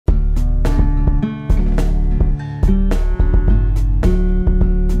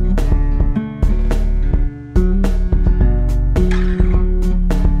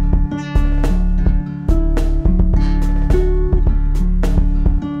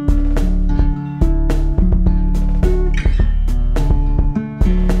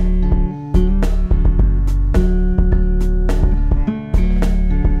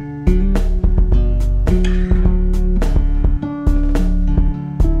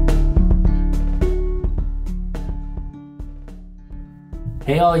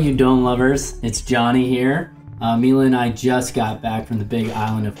Hey all you dome lovers, it's Johnny here. Milla and I just got back from the big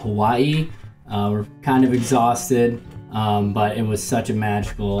island of Hawaii. We're kind of exhausted, but it was such a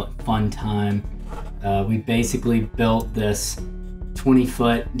magical, fun time. We basically built this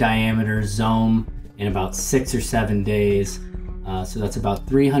 20-foot diameter Zome in about 6 or 7 days. So that's about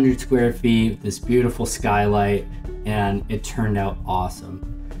 300 square feet, this beautiful skylight, and it turned out awesome.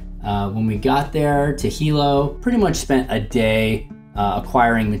 When we got there to Hilo, pretty much spent a day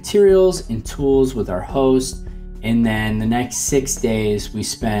acquiring materials and tools with our host, and then the next 6 days we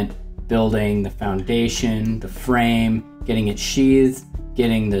spent building the foundation, the frame, getting it sheathed,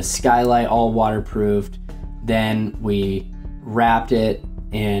 getting the skylight all waterproofed. Then we wrapped it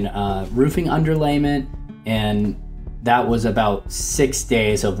in roofing underlayment, and that was about 6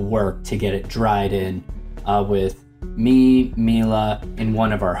 days of work to get it dried in with me, Milla, and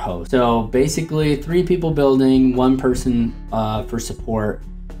one of our hosts. So basically 3 people building, 1 person for support,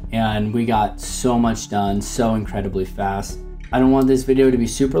 and we got so much done so incredibly fast. I don't want this video to be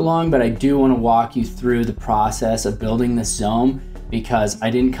super long, but I do want to walk you through the process of building this Zome, because I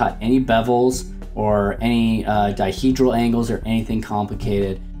didn't cut any bevels or any dihedral angles or anything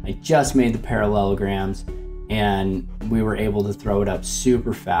complicated. I just made the parallelograms and we were able to throw it up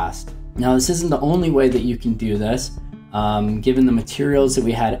super fast. Now, this isn't the only way that you can do this. Given the materials that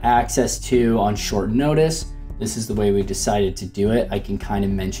we had access to on short notice, this is the way we decided to do it. I can kind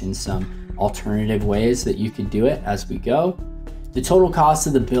of mention some alternative ways that you could do it as we go. The total cost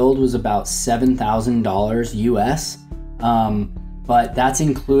of the build was about $7,000 US, but that's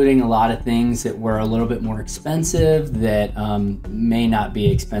including a lot of things that were a little bit more expensive that may not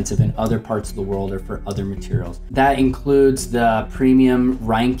be expensive in other parts of the world or for other materials. That includes the premium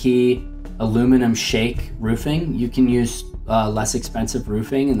Reinke aluminum shake roofing. You can use less expensive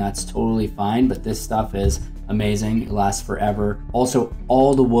roofing and that's totally fine, but this stuff is amazing. It lasts forever. Also,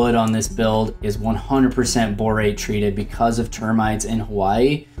 all the wood on this build is 100% borate treated because of termites in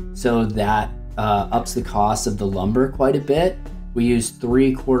Hawaii, so that ups the cost of the lumber quite a bit. We used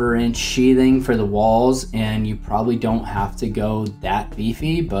 3/4 inch sheathing for the walls, and you probably don't have to go that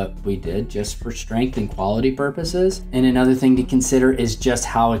beefy, but we did just for strength and quality purposes. And another thing to consider is just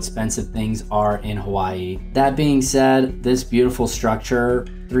how expensive things are in Hawaii. That being said, this beautiful structure,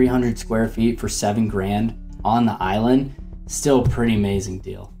 300 square feet for $7 grand on the island, still a pretty amazing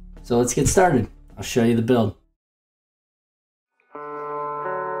deal. So let's get started. I'll show you the build.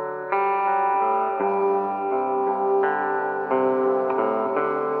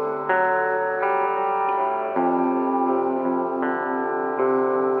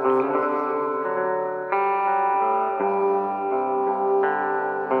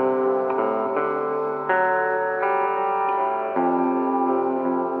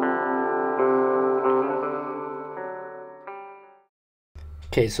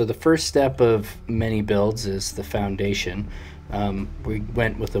 Okay, so the first step of many builds is the foundation. We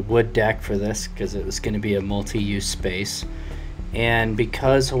went with a wood deck for this because it was going to be a multi-use space. And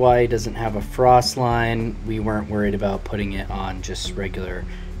because Hawaii doesn't have a frost line, we weren't worried about putting it on just regular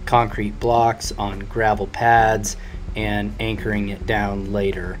concrete blocks on gravel pads and anchoring it down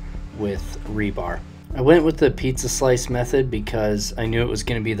later with rebar. I went with the pizza slice method because I knew it was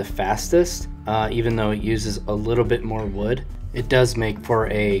going to be the fastest, even though it uses a little bit more wood. It does make for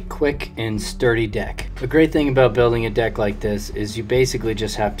a quick and sturdy deck. The great thing about building a deck like this is you basically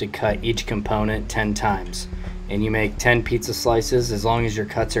just have to cut each component 10 times. And you make 10 pizza slices. As long as your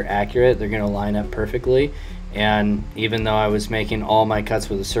cuts are accurate, they're going to line up perfectly. And even though I was making all my cuts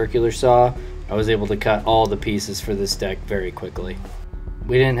with a circular saw, I was able to cut all the pieces for this deck very quickly.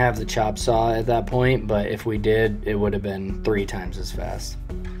 We didn't have the chop saw at that point, but if we did, it would have been 3 times as fast.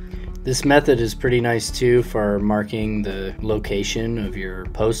 This method is pretty nice too for marking the location of your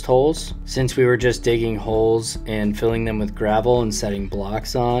post holes. Since we were just digging holes and filling them with gravel and setting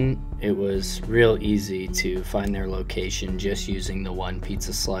blocks on, it was real easy to find their location just using the 1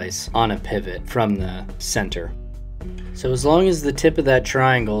 pizza slice on a pivot from the center. So as long as the tip of that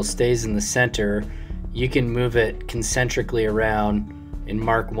triangle stays in the center, you can move it concentrically around and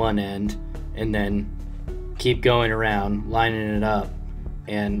mark one end and then keep going around, lining it up,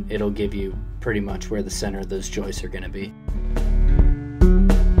 and it'll give you pretty much where the center of those joists are going to be.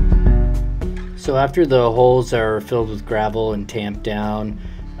 So after the holes are filled with gravel and tamped down,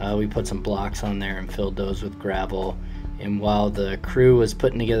 we put some blocks on there and filled those with gravel. And while the crew was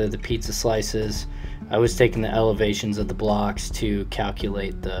putting together the pizza slices, I was taking the elevations of the blocks to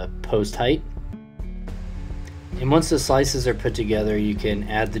calculate the post height. And once the slices are put together, you can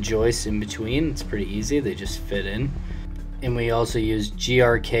add the joists in between. It's pretty easy, they just fit in. And we also use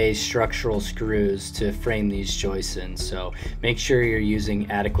GRK structural screws to frame these joists in, so make sure you're using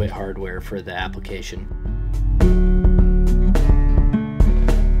adequate hardware for the application.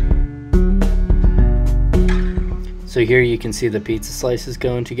 So here you can see the pizza slices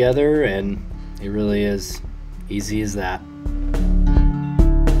going together, and it really is easy as that.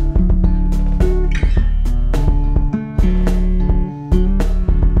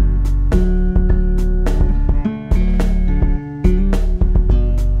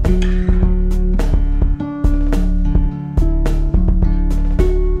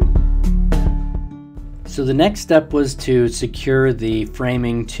 So the next step was to secure the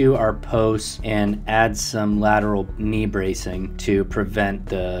framing to our posts and add some lateral knee bracing to prevent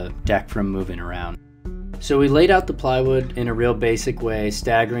the deck from moving around. So we laid out the plywood in a real basic way,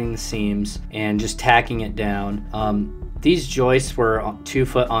 staggering the seams and just tacking it down. These joists were 2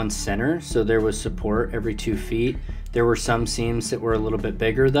 foot on center, so there was support every 2 feet. There were some seams that were a little bit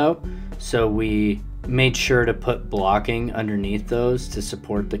bigger though, so we made sure to put blocking underneath those to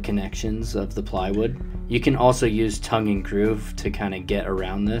support the connections of the plywood. You can also use tongue and groove to kind of get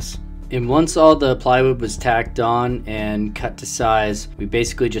around this. And once all the plywood was tacked on and cut to size, we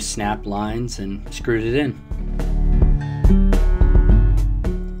basically just snapped lines and screwed it in.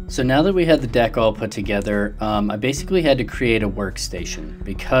 So now that we had the deck all put together, I basically had to create a workstation,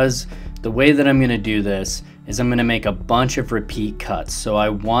 because the way that I'm going to do this is I'm going to make a bunch of repeat cuts. So I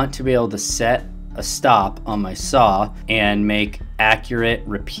want to be able to set a stop on my saw and make accurate,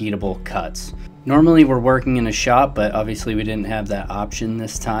 repeatable cuts. Normally we're working in a shop, but obviously we didn't have that option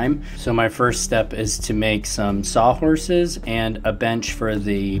this time. So my first step is to make some sawhorses and a bench for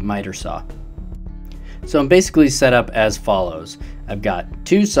the miter saw. So I'm basically set up as follows. I've got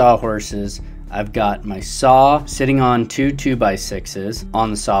 2 sawhorses, I've got my saw sitting on 2 2x6s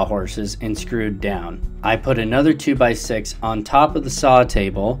on the sawhorses and screwed down. I put another 2x6 on top of the saw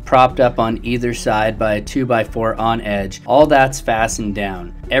table, propped up on either side by a 2x4 on edge. All that's fastened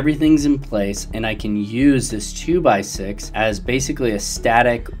down. Everything's in place, and I can use this 2x6 as basically a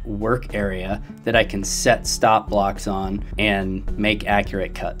static work area that I can set stop blocks on and make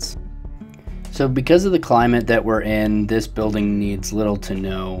accurate cuts. So because of the climate that we're in, this building needs little to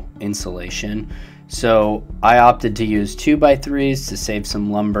no insulation. So I opted to use 2x3s to save some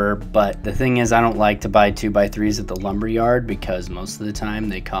lumber, but the thing is I don't like to buy 2x3s at the lumber yard because most of the time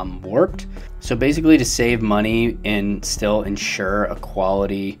they come warped. So basically, to save money and still ensure a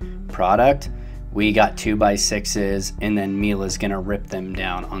quality product, we got 2x6s, and then Milla's gonna rip them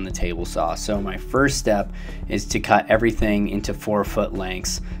down on the table saw. So my first step is to cut everything into 4-foot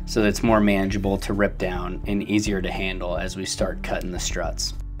lengths so that it's more manageable to rip down and easier to handle as we start cutting the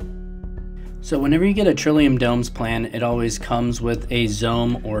struts. So whenever you get a Trillium Domes plan, it always comes with a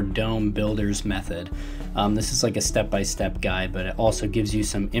Zome or dome builder's method. This is like a step-by-step guide, but it also gives you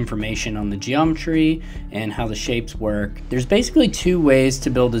some information on the geometry and how the shapes work. There's basically 2 ways to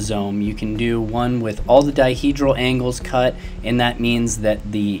build a Zome. You can do one with all the dihedral angles cut, and that means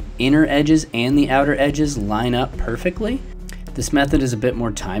that the inner edges and the outer edges line up perfectly. This method is a bit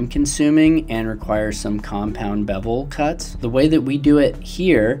more time consuming and requires some compound bevel cuts. The way that we do it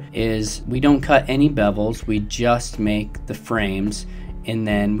here is we don't cut any bevels, we just make the frames, and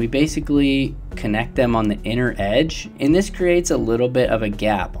then we basically connect them on the inner edge, and this creates a little bit of a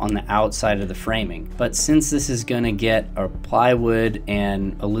gap on the outside of the framing. But since this is going to get a plywood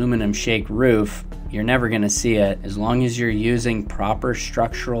and aluminum shake roof, you're never going to see it. As long as you're using proper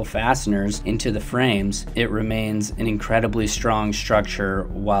structural fasteners into the frames, it remains an incredibly strong structure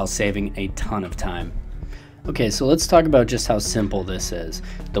while saving a ton of time. Okay, so let's talk about just how simple this is.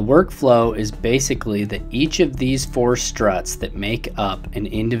 The workflow is basically that each of these 4 struts that make up an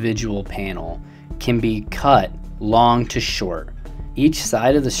individual panel can be cut long to short. Each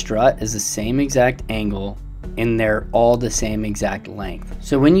side of the strut is the same exact angle, and they're all the same exact length.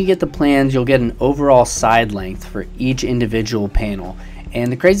 So when you get the plans, you'll get an overall side length for each individual panel. And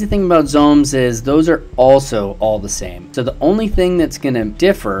the crazy thing about Zomes is those are also all the same. So the only thing that's going to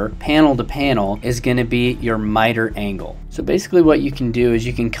differ panel to panel is going to be your miter angle. So basically what you can do is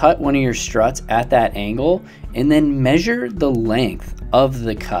you can cut one of your struts at that angle and then measure the length of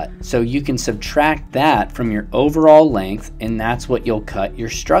the cut. So you can subtract that from your overall length, and that's what you'll cut your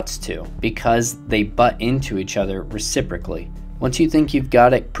struts to because they butt into each other reciprocally. Once you think you've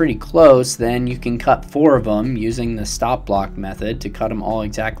got it pretty close, then you can cut 4 of them using the stop block method to cut them all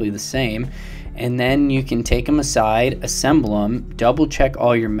exactly the same. And then you can take them aside, assemble them, double check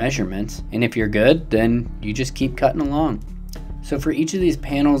all your measurements, and if you're good, then you just keep cutting along. So for each of these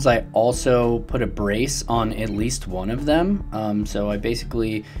panels, I also put a brace on at least one of them. So I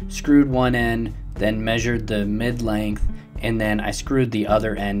basically screwed one end, then measured the mid length, and then I screwed the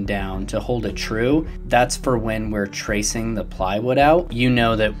other end down to hold it true. That's for when we're tracing the plywood out, you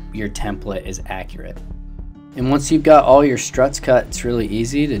know that your template is accurate. And once you've got all your struts cut, it's really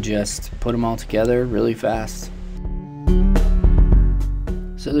easy to just put them all together really fast.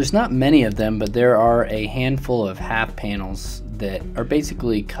 So there's not many of them, but there are a handful of half panels that are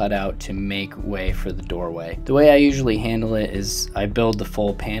basically cut out to make way for the doorway. The way I usually handle it is I build the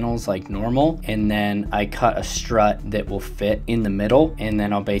full panels like normal, and then I cut a strut that will fit in the middle, and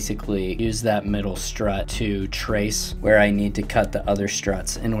then I'll basically use that middle strut to trace where I need to cut the other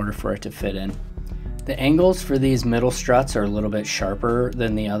struts in order for it to fit in. The angles for these middle struts are a little bit sharper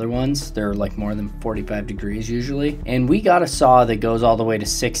than the other ones. They're like more than 45 degrees usually. And we got a saw that goes all the way to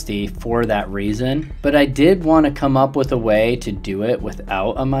 60 for that reason. But I did want to come up with a way to do it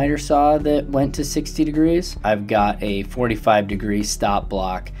without a miter saw that went to 60 degrees. I've got a 45-degree stop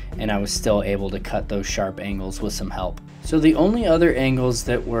block, and I was still able to cut those sharp angles with some help. So the only other angles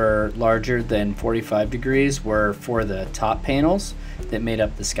that were larger than 45 degrees were for the top panels that made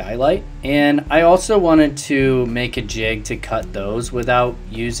up the skylight. And I also wanted to make a jig to cut those without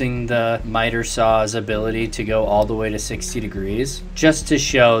using the miter saw's ability to go all the way to 60 degrees, just to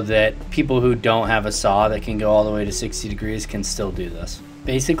show that people who don't have a saw that can go all the way to 60 degrees can still do this.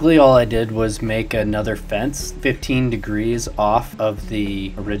 Basically, all I did was make another fence 15 degrees off of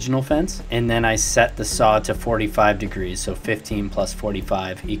the original fence, and then I set the saw to 45 degrees, so 15 plus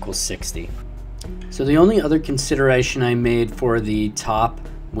 45 equals 60. So the only other consideration I made for the top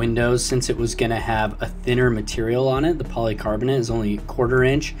windows, since it was going to have a thinner material on it, the polycarbonate is only 1/4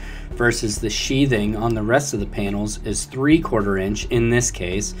 inch versus the sheathing on the rest of the panels is 3/4 inch. In this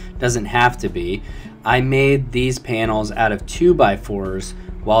case, doesn't have to be. I made these panels out of 2x4s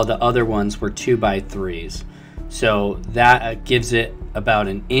while the other ones were 2x3s. So that gives it about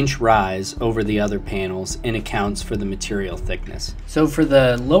an inch rise over the other panels and accounts for the material thickness. So for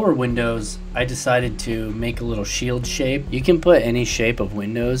the lower windows, I decided to make a little shield shape. You can put any shape of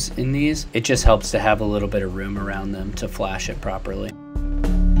windows in these. It just helps to have a little bit of room around them to flash it properly.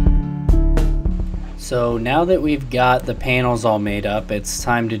 So now that we've got the panels all made up, it's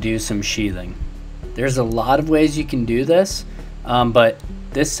time to do some sheathing. There's a lot of ways you can do this, but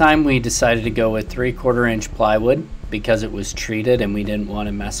this time we decided to go with 3/4 inch plywood because it was treated and we didn't want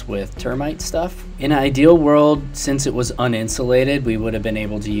to mess with termite stuff. In an ideal world, since it was uninsulated, we would have been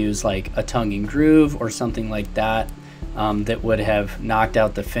able to use like a tongue and groove or something like that that would have knocked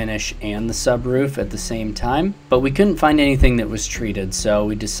out the finish and the subroof at the same time. But we couldn't find anything that was treated, so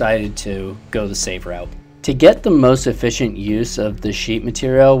we decided to go the safe route. To get the most efficient use of the sheet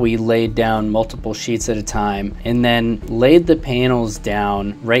material, we laid down multiple sheets at a time and then laid the panels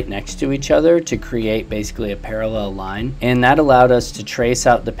down right next to each other to create basically a parallel line. And that allowed us to trace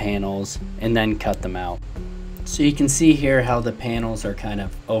out the panels and then cut them out. So you can see here how the panels are kind of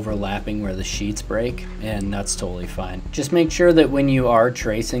overlapping where the sheets break, and that's totally fine. Just make sure that when you are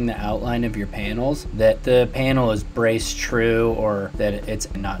tracing the outline of your panels, that the panel is braced true or that it's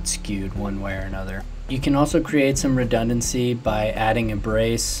not skewed one way or another. You can also create some redundancy by adding a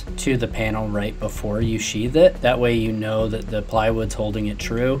brace to the panel right before you sheath it. That way you know that the plywood's holding it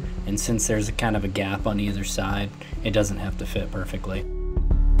true, and since there's a kind of a gap on either side, it doesn't have to fit perfectly.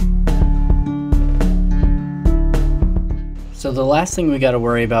 So the last thing we got to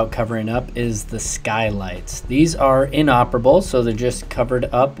worry about covering up is the skylights. These are inoperable, so they're just covered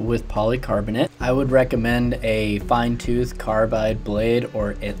up with polycarbonate. I would recommend a fine-tooth carbide blade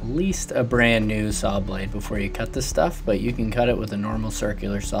or at least a brand new saw blade before you cut this stuff, but you can cut it with a normal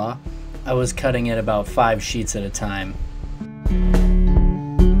circular saw. I was cutting it about 5 sheets at a time.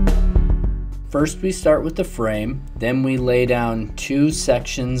 First we start with the frame, then we lay down 2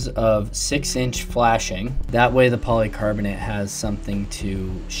 sections of 6-inch flashing. That way the polycarbonate has something to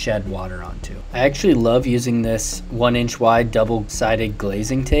shed water onto. I actually love using this 1-inch wide double-sided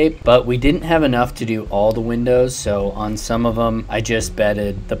glazing tape, but we didn't have enough to do all the windows, so on some of them I just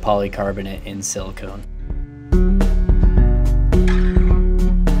bedded the polycarbonate in silicone.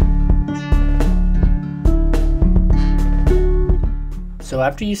 So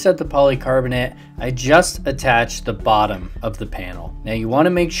after you set the polycarbonate, I just attached the bottom of the panel. Now you want to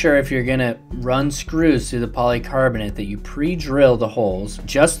make sure if you're going to run screws through the polycarbonate that you pre-drill the holes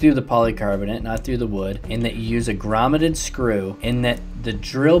just through the polycarbonate, not through the wood, and that you use a grommeted screw, and that the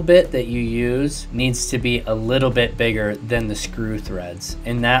drill bit that you use needs to be a little bit bigger than the screw threads,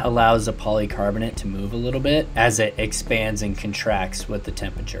 and that allows the polycarbonate to move a little bit as it expands and contracts with the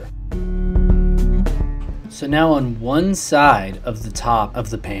temperature. So now on one side of the top of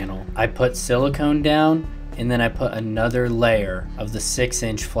the panel, I put silicone down, and then I put another layer of the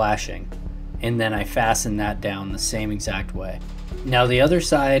 6-inch flashing. and then I fasten that down the same exact way. Now the other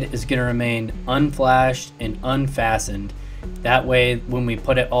side is going to remain unflashed and unfastened. That way when we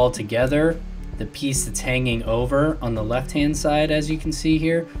put it all together, the piece that's hanging over on the left hand side, as you can see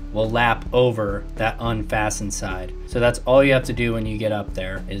here, will lap over that unfastened side. So that's all you have to do when you get up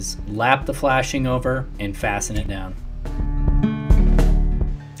there, is lap the flashing over and fasten it down.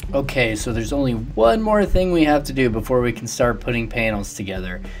 Okay, so there's only one more thing we have to do before we can start putting panels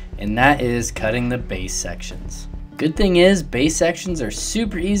together, and that is cutting the base sections. Good thing is, base sections are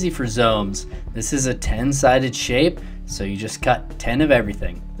super easy for Zomes. This is a 10-sided shape, so you just cut 10 of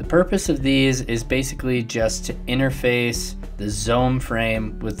everything. The purpose of these is basically just to interface the Zome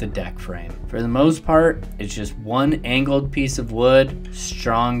frame with the deck frame. For the most part, it's just one angled piece of wood,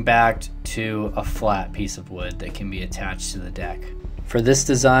 strong backed to a flat piece of wood that can be attached to the deck. For this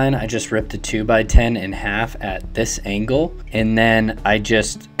design, I just ripped a 2x10 in half at this angle, and then I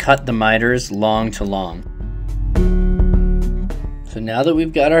just cut the miters long to long. So now that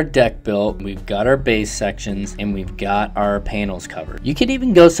we've got our deck built, we've got our base sections, and we've got our panels covered. You could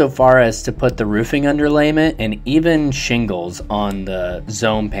even go so far as to put the roofing underlayment and even shingles on the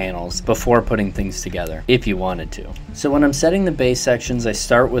Zome panels before putting things together, if you wanted to. So when I'm setting the base sections, I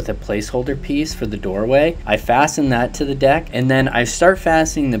start with a placeholder piece for the doorway. I fasten that to the deck, and then I start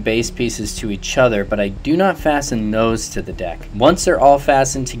fastening the base pieces to each other, but I do not fasten those to the deck. Once they're all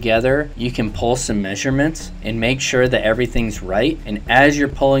fastened together, you can pull some measurements and make sure that everything's right. And as you're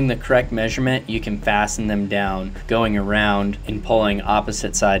pulling the correct measurement, you can fasten them down, going around and pulling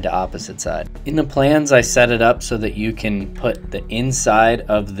opposite side to opposite side. In the plans, I set it up so that you can put the inside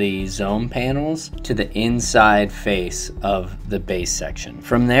of the Zome panels to the inside face of the base section.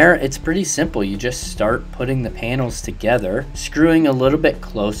 From there, it's pretty simple. You just start putting the panels together, screwing a little bit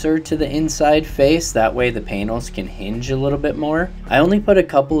closer to the inside face. That way the panels can hinge a little bit more. I only put a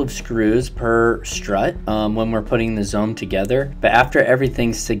couple of screws per strut when we're putting the Zome together, but after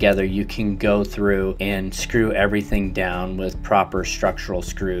everything's together, you can go through and screw everything down with proper structural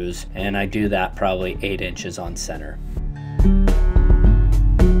screws, and I do that probably 8 inches on center.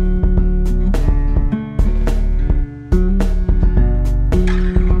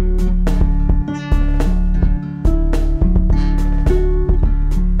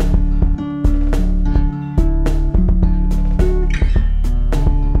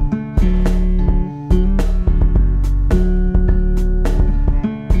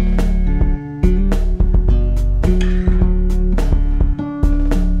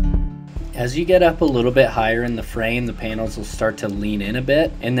 As you get up a little bit higher in the frame, the panels will start to lean in a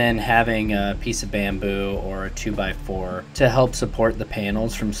bit, and then having a piece of bamboo or a 2x4 to help support the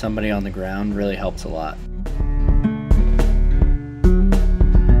panels from somebody on the ground really helps a lot.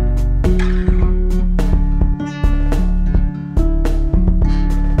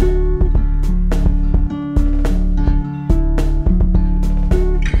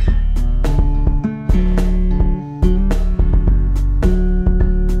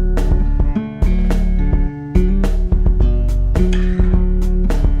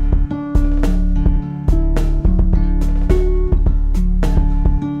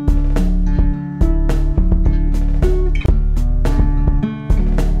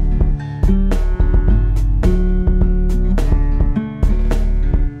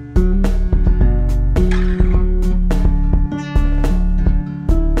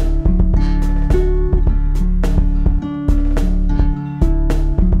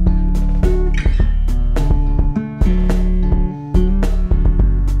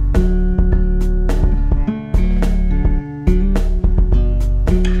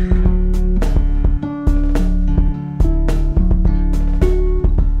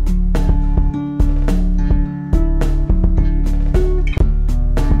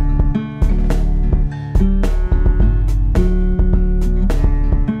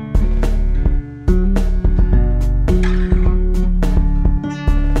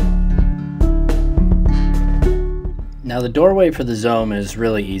 Now the doorway for the Zome is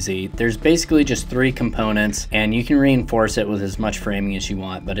really easy. There's basically just 3 components, and you can reinforce it with as much framing as you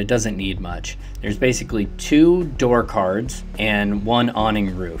want, but it doesn't need much. There's basically 2 door cards and 1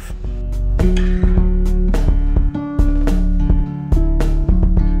 awning roof.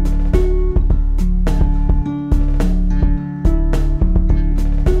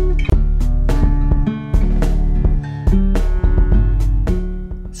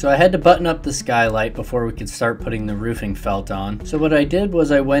 So I had to button up the skylight before we could start putting the roofing felt on. So what I did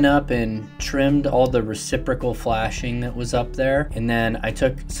was I went up and trimmed all the reciprocal flashing that was up there. And then I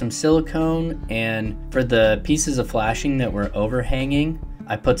took some silicone, and for the pieces of flashing that were overhanging,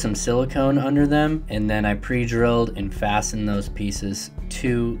 I put some silicone under them, and then I pre-drilled and fastened those pieces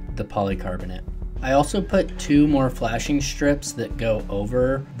to the polycarbonate. I also put 2 more flashing strips that go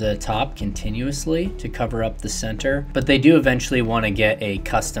over the top continuously to cover up the center, but they do eventually want to get a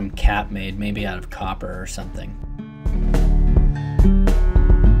custom cap made, maybe out of copper or something.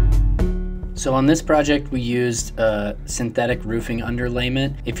 So on this project, we used a synthetic roofing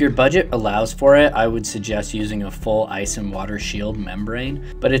underlayment. If your budget allows for it, I would suggest using a full ice and water shield membrane,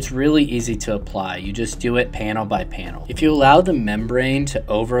 but it's really easy to apply. You just do it panel by panel. If you allow the membrane to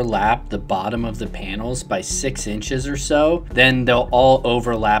overlap the bottom of the panels by 6 inches or so, then they'll all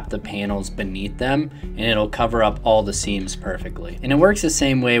overlap the panels beneath them, and it'll cover up all the seams perfectly. And it works the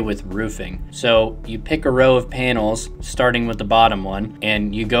same way with roofing. So you pick a row of panels, starting with the bottom one,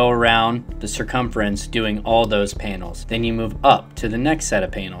 and you go around the circumference doing all those panels. Then you move up to the next set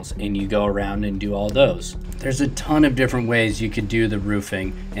of panels and you go around and do all those. There's a ton of different ways you could do the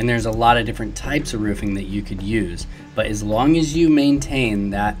roofing, and there's a lot of different types of roofing that you could use. But as long as you maintain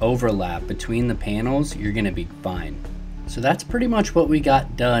that overlap between the panels, you're gonna be fine. So that's pretty much what we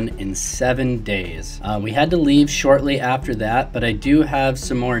got done in 7 days. We had to leave shortly after that, but I do have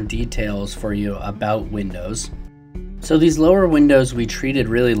some more details for you about windows. So these lower windows we treated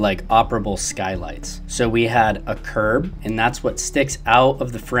really like operable skylights. So we had a curb, and that's what sticks out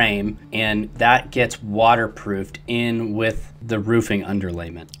of the frame, and that gets waterproofed in with the roofing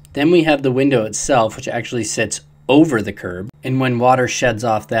underlayment. Then we have the window itself, which actually sits over the curb, and when water sheds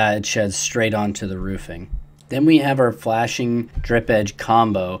off that, it sheds straight onto the roofing. Then we have our flashing drip edge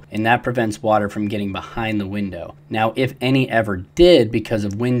combo, and that prevents water from getting behind the window. Now, if any ever did, because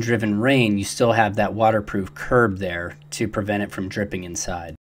of wind-driven rain, you still have that waterproof curb there to prevent it from dripping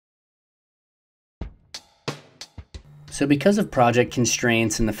inside. So because of project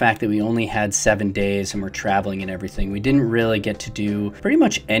constraints and the fact that we only had 7 days and we're traveling and everything, we didn't really get to do pretty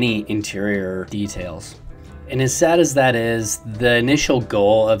much any interior details. And as sad as that is, the initial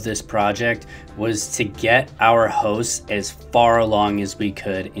goal of this project was to get our hosts as far along as we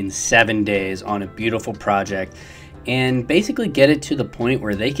could in 7 days on a beautiful project, and basically get it to the point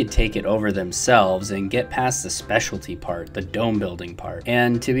where they could take it over themselves and get past the specialty part, the dome building part.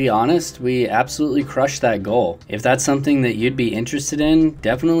 And to be honest, we absolutely crushed that goal. If that's something that you'd be interested in,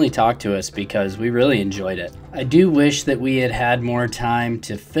 definitely talk to us because we really enjoyed it. I do wish that we had had more time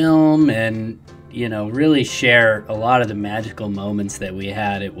to film and really share a lot of the magical moments that we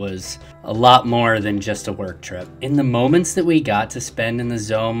had. It was a lot more than just a work trip. And the moments that we got to spend in the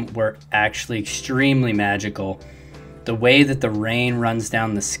Zome were actually extremely magical. The way that the rain runs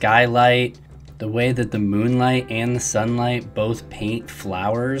down the skylight, the way that the moonlight and the sunlight both paint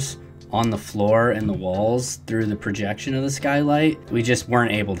flowers on the floor and the walls through the projection of the skylight, we just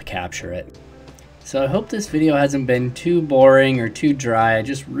weren't able to capture it. So I hope this video hasn't been too boring or too dry. I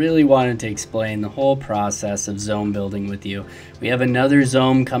just really wanted to explain the whole process of Zome building with you. We have another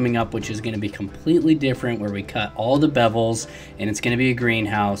Zome coming up, which is going to be completely different, where we cut all the bevels, and it's going to be a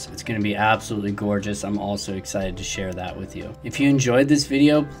greenhouse. It's going to be absolutely gorgeous. I'm also excited to share that with you. If you enjoyed this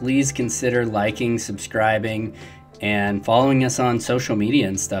video, please consider liking, subscribing, and following us on social media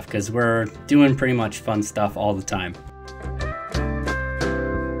and stuff, because we're doing pretty much fun stuff all the time.